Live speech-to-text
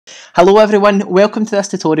Hello everyone, welcome to this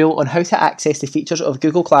tutorial on how to access the features of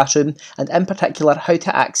Google Classroom and in particular how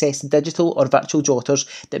to access digital or virtual jotters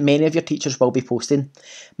that many of your teachers will be posting.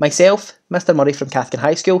 Myself, Mr Murray from Cathkin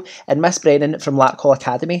High School and Miss Brennan from Larkhall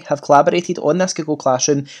Academy have collaborated on this Google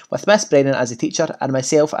Classroom with Miss Brennan as a teacher and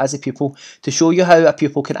myself as a pupil to show you how a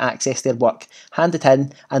pupil can access their work, hand it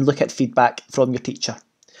in and look at feedback from your teacher.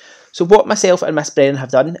 So what myself and Miss Brennan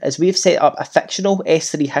have done is we've set up a fictional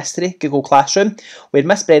S3 history Google Classroom where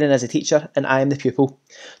Miss Brennan is a teacher and I am the pupil.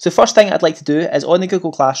 So first thing I'd like to do is on the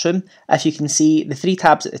Google Classroom, if you can see the three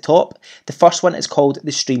tabs at the top, the first one is called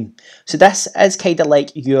the stream. So this is kind of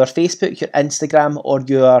like your Facebook, your Instagram or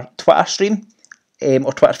your Twitter stream,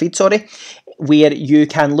 or Twitter feed, sorry, where you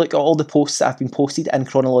can look at all the posts that have been posted in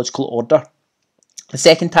chronological order. The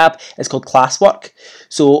second tab is called Classwork.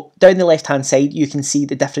 So down the left hand side you can see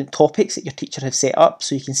the different topics that your teacher has set up.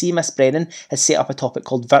 So you can see Miss Brennan has set up a topic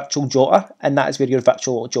called Virtual Jotter, and that is where your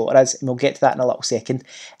virtual jotter is, and we'll get to that in a little second.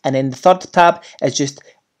 And then the third tab is just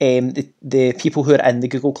the people who are in the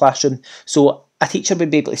Google Classroom. So a teacher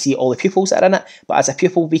would be able to see all the pupils that are in it, but as a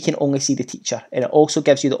pupil we can only see the teacher, and it also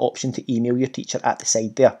gives you the option to email your teacher at the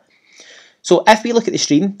side there. So if we look at the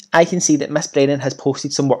stream, I can see that Miss Brennan has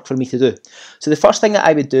posted some work for me to do. So the first thing that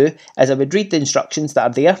I would do is I would read the instructions that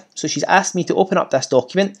are there. So she's asked me to open up this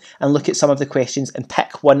document and look at some of the questions and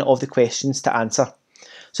pick one of the questions to answer.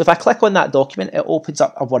 So if I click on that document, it opens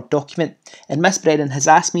up a Word document, and Miss Brennan has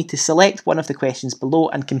asked me to select one of the questions below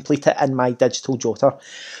and complete it in my digital jotter.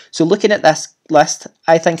 So looking at this list,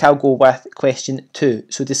 I think I'll go with question 2.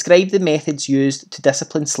 So describe the methods used to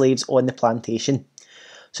discipline slaves on the plantation.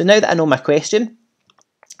 So now that I know my question,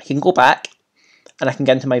 I can go back and I can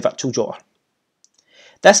get into my virtual jotter.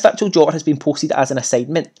 This virtual jotter has been posted as an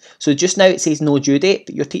assignment. So just now it says no due date,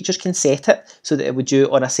 but your teachers can set it so that it will due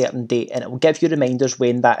on a certain date, and it will give you reminders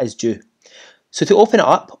when that is due. So to open it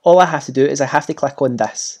up, all I have to do is I have to click on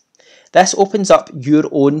this. This opens up your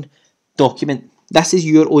own document. This is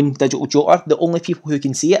your own digital jotter. The only people who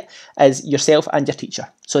can see it is yourself and your teacher.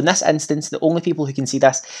 So in this instance, the only people who can see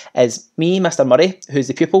this is me, Mr Murray, who's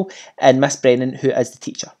the pupil, and Miss Brennan, who is the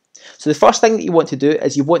teacher. So the first thing that you want to do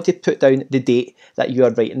is you want to put down the date that you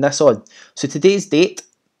are writing this on. So today's date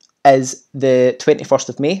is the 21st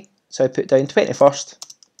of May. So I put down 21st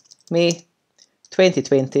May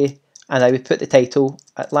 2020, and I would put the title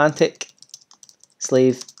Atlantic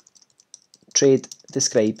Slave Trade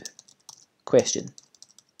Describe question.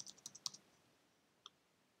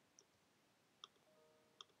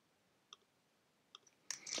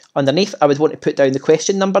 Underneath I would want to put down the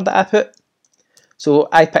question number that I put. So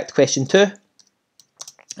I picked question 2,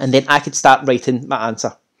 and then I could start writing my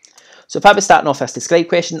answer. So if I was starting off this describe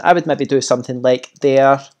question, I would maybe do something like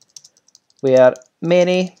there were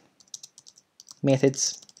many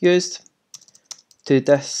methods used to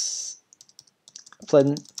discipline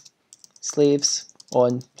slaves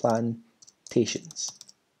on plantations.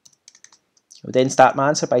 I would then start my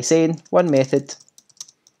answer by saying one method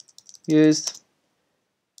used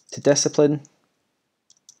to discipline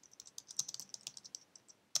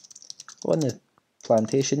on the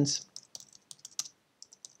plantations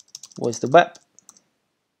was the whip,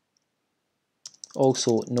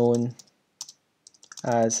 also known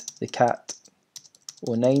as the cat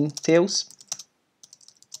o' nine tails,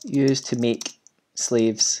 used to make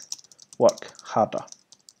slaves work harder.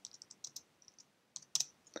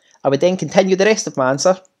 I would then continue the rest of my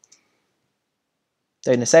answer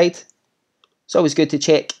down the side. It's always good to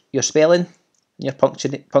check your spelling and your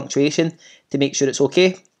punctuation to make sure it's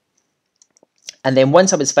okay. And then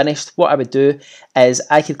once I was finished, what I would do is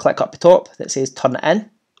I could click up the top that says turn it in.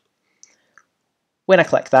 When I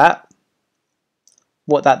click that,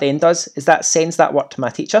 what that then does is that sends that work to my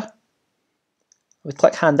teacher. I would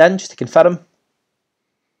click hand in just to confirm.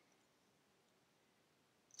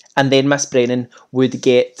 And then Miss Brennan would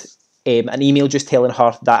get an email just telling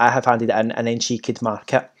her that I have handed it in, and then she could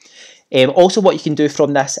mark it. Also what you can do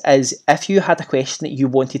from this is if you had a question that you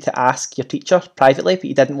wanted to ask your teacher privately but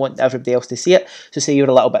you didn't want everybody else to see it, so say you were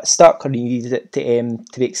a little bit stuck or you needed it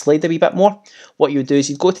to be explained a wee bit more, what you would do is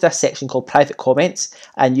you'd go to this section called private comments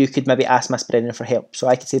and you could maybe ask Miss Brennan for help. So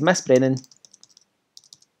I could say, Miss Brennan,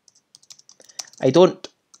 I don't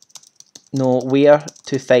know where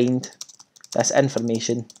to find this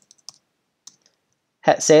information.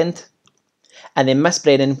 Hit send, and then Miss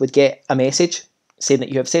Brennan would get a message saying that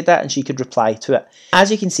you have said that and she could reply to it. As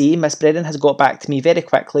you can see, Miss Brennan has got back to me very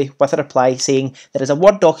quickly with a reply saying there is a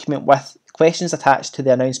Word document with questions attached to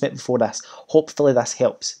the announcement before this. Hopefully this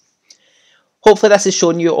helps. Hopefully this has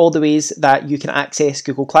shown you all the ways that you can access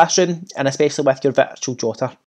Google Classroom, and especially with your virtual jotter.